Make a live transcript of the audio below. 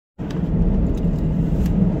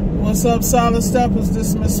What's up, Solid Steppers? This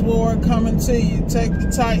is Miss Ward coming to you. Take the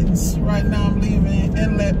Titans. Right now I'm leaving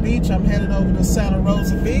Inlet Beach. I'm headed over to Santa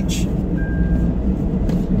Rosa Beach.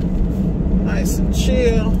 Nice and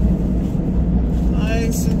chill.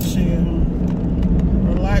 Nice and chill.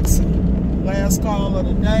 Relaxing. Last call of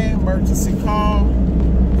the day. Emergency call.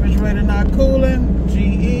 Refrigerator not cooling.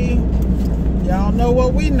 GE. Y'all know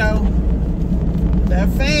what we know. That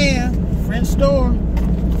fan. French door.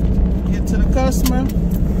 Get to the customer.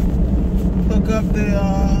 Hook up the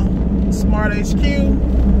Smart HQ,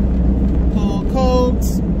 pull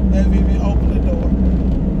codes, they've even opened the door.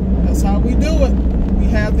 That's how we do it. We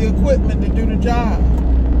have the equipment to do the job.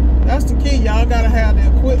 That's the key. Y'all gotta have the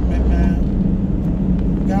equipment,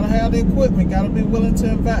 man. Gotta have the equipment. Gotta be willing to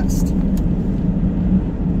invest.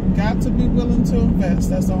 Got to be willing to invest.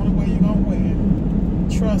 That's the only way you're gonna win.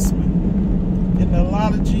 Trust me. Getting a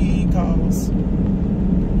lot of GE calls.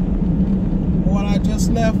 What I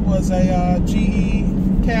just left was a GE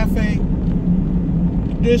Cafe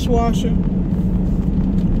dishwasher.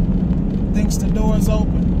 Thinks the door is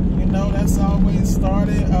open. You know, that's always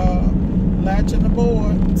started latching the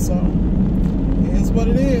board. So, it is what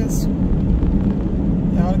it is.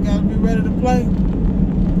 Y'all gotta be ready to play.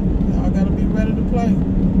 Y'all gotta be ready to play. If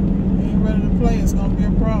you ain't ready to play, it's gonna be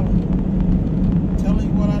a problem. I'm telling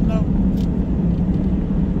you what I know.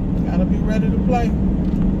 Gotta be ready to play.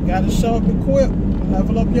 Got to show up equipped,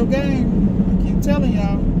 level up your game. I keep telling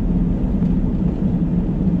y'all.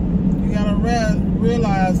 You got to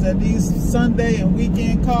realize that these Sunday and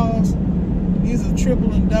weekend calls, these are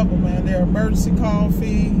triple and double, man. They're emergency call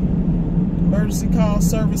fee, emergency call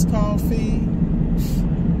service call fee.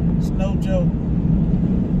 It's no joke.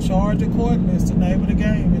 Charge accordingly is the name of the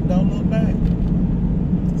game, and don't look back.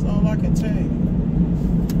 That's all I can tell you.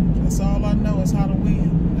 That's all I know is how to win.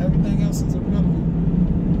 Everything else is irrelevant.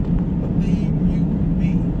 Believe you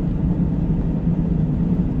me.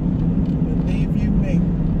 Believe you me.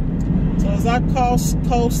 So as I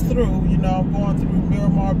coast through, you know, I'm going through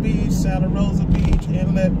Miramar Beach, Santa Rosa Beach,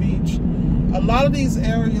 Inlet Beach. A lot of these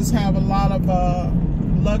areas have a lot of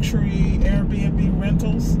luxury Airbnb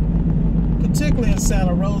rentals, particularly in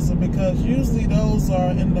Santa Rosa, because usually those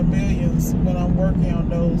are in the millions when I'm working on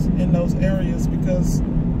those in those areas, because,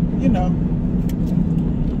 you know,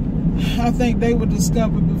 I think they were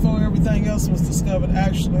discovered before everything else was discovered,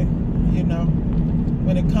 actually, you know,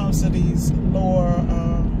 when it comes to these lower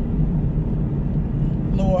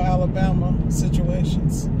Alabama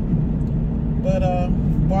situations. But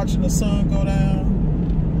watching the sun go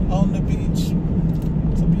down on the beach,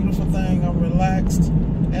 it's a beautiful thing. I'm relaxed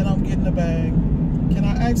and I'm getting the bag. Can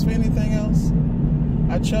I ask for anything else?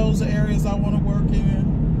 I chose the areas I want to work in.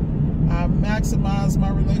 I maximize my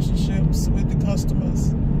relationships with the customers,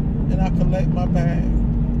 and I collect my bag.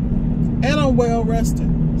 And I'm well rested.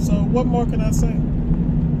 So what more can I say?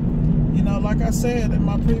 You know, like I said in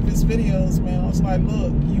my previous videos, man, I was like,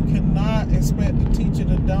 look, you cannot expect the teacher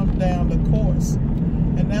to dumb down the course.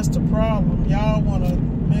 And that's the problem. Y'all want to,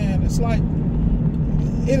 man, it's like,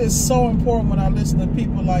 it is so important when I listen to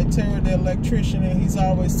people like Terry the electrician, and he's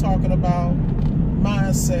always talking about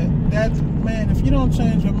mindset. That, man, if you don't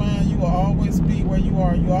change your mind, you will always be where you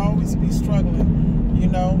are. You'll always be struggling. You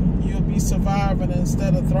know, you'll be surviving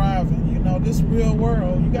instead of thriving. You know, this real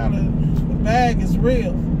world, you gotta, the bag is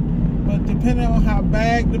real. But depending on how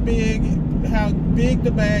big the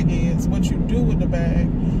bag is, what you do with the bag,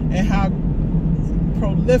 and how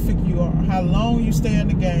prolific you are, how long you stay in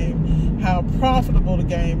the game, how profitable the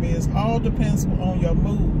game is, all depends on your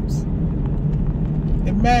moves.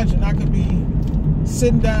 Imagine I could be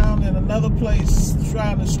sitting down in another place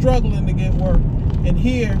struggling to get work, and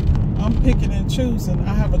here I'm picking and choosing.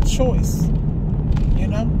 I have a choice, you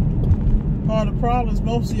know. Part of the problem is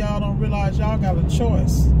most of y'all don't realize y'all got a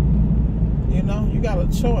choice. You know, you got a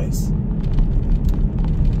choice.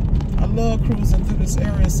 I love cruising through this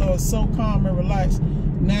area, so it's so calm and relaxed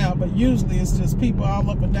now, but usually it's just people all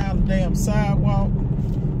up and down the damn sidewalk.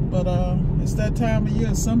 But it's that time of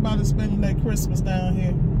year, somebody's spending their Christmas down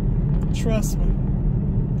here. Trust me.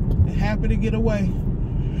 They're happy to get away.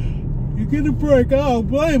 You get a break, I don't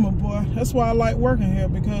blame them, boy. That's why I like working here,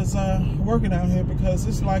 because working out here, because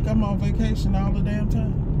it's like I'm on vacation all the damn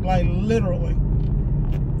time. Like, literally.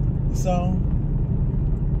 So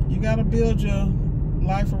you gotta build your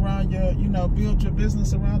life around your, you know, build your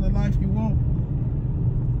business around the life you want.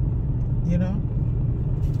 You know?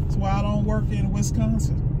 That's why I don't work in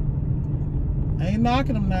Wisconsin. I ain't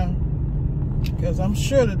knocking them now, because I'm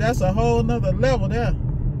sure that that's a whole nother level there.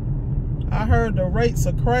 I heard the rates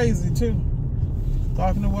are crazy too.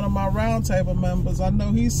 Talking to one of my roundtable members, I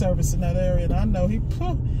know he's servicing that area, and I know he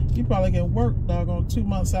probably can work doggone 2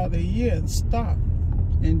 months out of the year and stop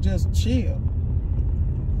and just chill.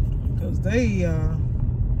 Because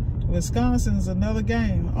Wisconsin's another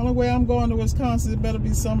game. Only way I'm going to Wisconsin, it better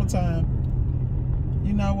be summertime.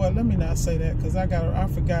 You know what? Let me not say that, because I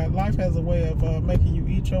forgot. Life has a way of making you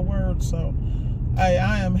eat your words. So I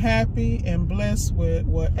am happy and blessed with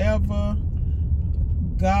whatever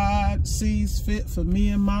God sees fit for me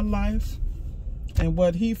in my life, and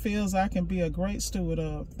what he feels I can be a great steward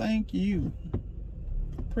of. Thank you.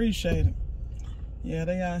 Appreciate it. Yeah,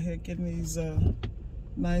 they out here getting these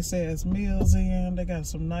nice ass meals in. They got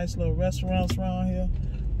some nice little restaurants around here.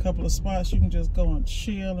 A couple of spots you can just go and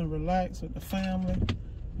chill and relax with the family.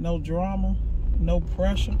 No drama, no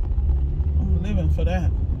pressure. I'm living for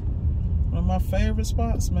that. One of my favorite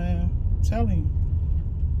spots, man. I'm telling you.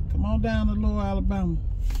 Come on down to Little Alabama.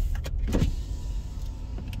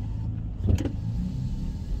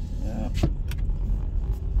 Yeah.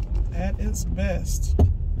 At its best.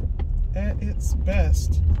 At its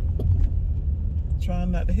best.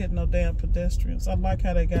 Trying not to hit no damn pedestrians. I like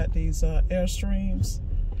how they got these Airstreams,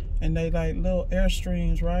 and they like little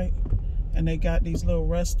Airstreams, right? And they got these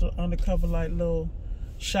little undercover like little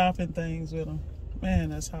shopping things with them. Man,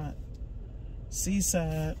 that's hot.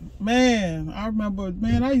 Seaside, man, I remember,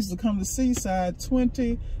 man, I used to come to Seaside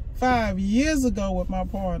 25 years ago with my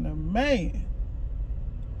partner. Man,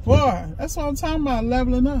 boy, that's what I'm talking about,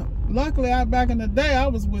 leveling up. Luckily, back in the day, I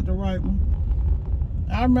was with the right one.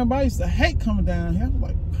 I remember I used to hate coming down here. I'm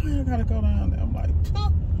like, I gotta go down there. I'm like,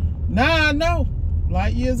 now I know.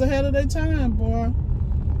 Light years ahead of their time, boy.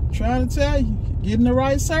 Trying to tell you, get in the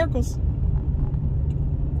right circles.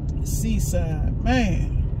 Seaside,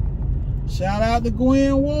 man. Shout out to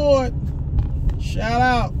Gwen Ward. Shout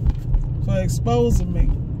out for exposing me.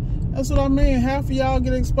 That's what I mean. Half of y'all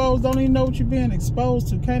get exposed, don't even know what you're being exposed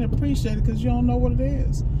to. Can't appreciate it because you don't know what it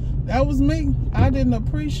is. That was me. I didn't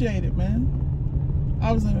appreciate it, man.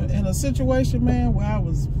 I was in a situation, man, where I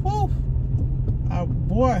was, whew,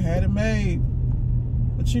 boy, I had it made.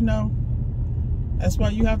 But you know, that's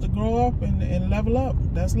why you have to grow up and level up.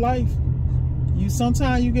 That's life.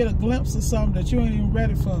 Sometimes you get a glimpse of something that you ain't even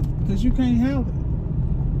ready for because you can't handle it.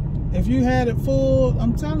 If you had it full,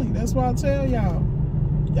 I'm telling you, that's why I tell y'all.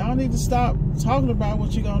 Y'all need to stop talking about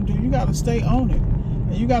what you're going to do. You got to stay on it.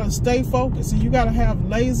 And you got to stay focused. And you got to have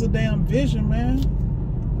laser damn vision, man.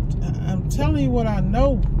 I'm telling you what I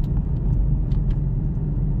know.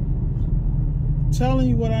 I'm telling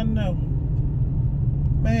you what I know.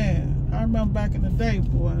 Man, I remember back in the day,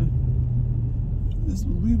 boy.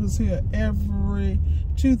 We was here every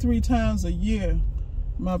 2-3 times a year.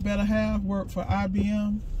 My better half worked for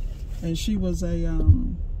IBM, and she was a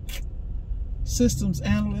systems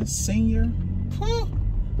analyst, senior. Whew.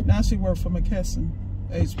 Now she worked for McKesson,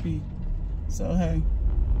 HP. So hey,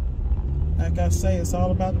 like I say, it's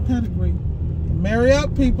all about the pedigree. Marry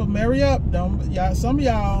up, people, marry up. Don't y'all? Some of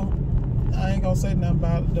y'all, I ain't gonna say nothing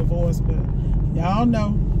about divorce, but y'all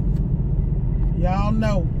know. Y'all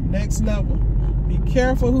know. Next level. Be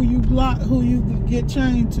careful who you block, who you get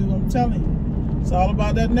chained to. I'm telling you, it's all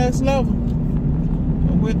about that next level.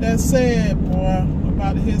 But with that said, boy, I'm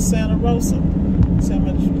about to hit Santa Rosa. I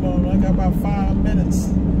got about 5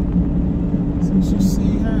 minutes. So you should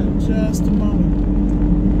see her in just a moment.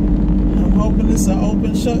 I'm hoping it's an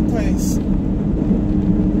open shut case.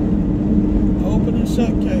 Open and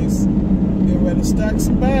shut case. Get ready to stack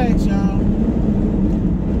some bags, y'all.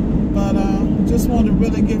 But just want to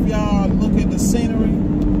really give y'all a look at the scenery.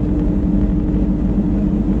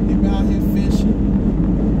 People out here fishing,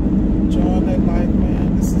 enjoying their life,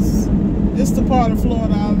 man. This is the part of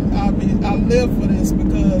Florida I live for this,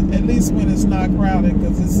 because at least when it's not crowded,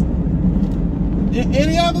 because it's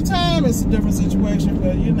any other time it's a different situation.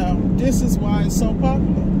 But you know, this is why it's so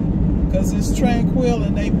popular, because it's tranquil,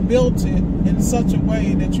 and they built it in such a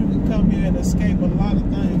way that you can come here and escape a lot of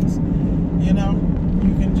things. You know,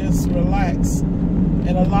 you can just relax.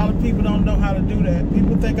 And a lot of people don't know how to do that.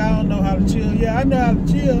 People think I don't know how to chill. Yeah, I know how to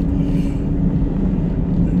chill.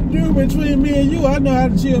 Dude, between me and you, I know how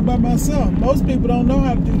to chill by myself. Most people don't know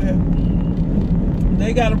how to do that.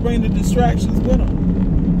 They got to bring the distractions with them.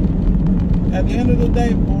 At the end of the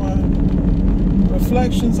day, boy,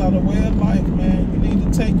 reflections are the way of life, man. You need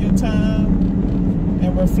to take your time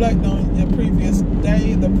and reflect on your previous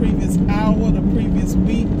day, the previous hour, the previous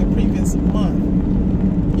week, the previous month.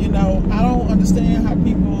 You know, I don't understand how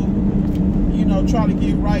people, you know, try to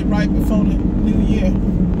get right before the new year.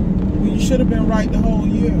 Well, you should have been right the whole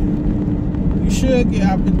year. You should get,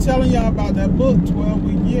 I've been telling y'all about that book,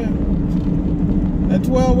 12-Week Year. That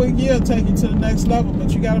 12-week year will take you to the next level,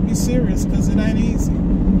 but you got to be serious because it ain't easy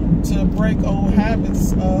to break old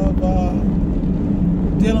habits of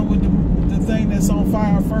dealing with the thing that's on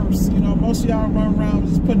fire first. You know, most of y'all run around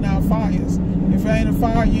just putting out fires. If it ain't a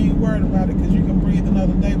fire, you ain't worried about it because you can breathe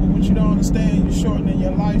another day. But what you don't understand, you're shortening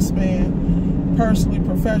your lifespan personally,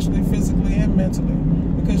 professionally, physically, and mentally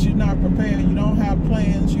because you're not prepared. You don't have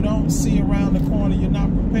plans. You don't see around the corner. You're not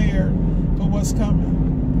prepared for what's coming.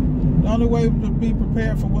 The only way to be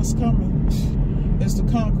prepared for what's coming is to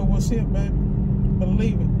conquer what's here, baby.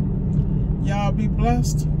 Believe it. Y'all be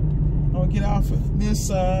blessed. I'm going to get off of this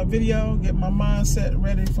video, get my mindset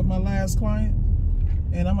ready for my last client,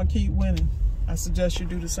 and I'm going to keep winning. I suggest you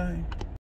do the same.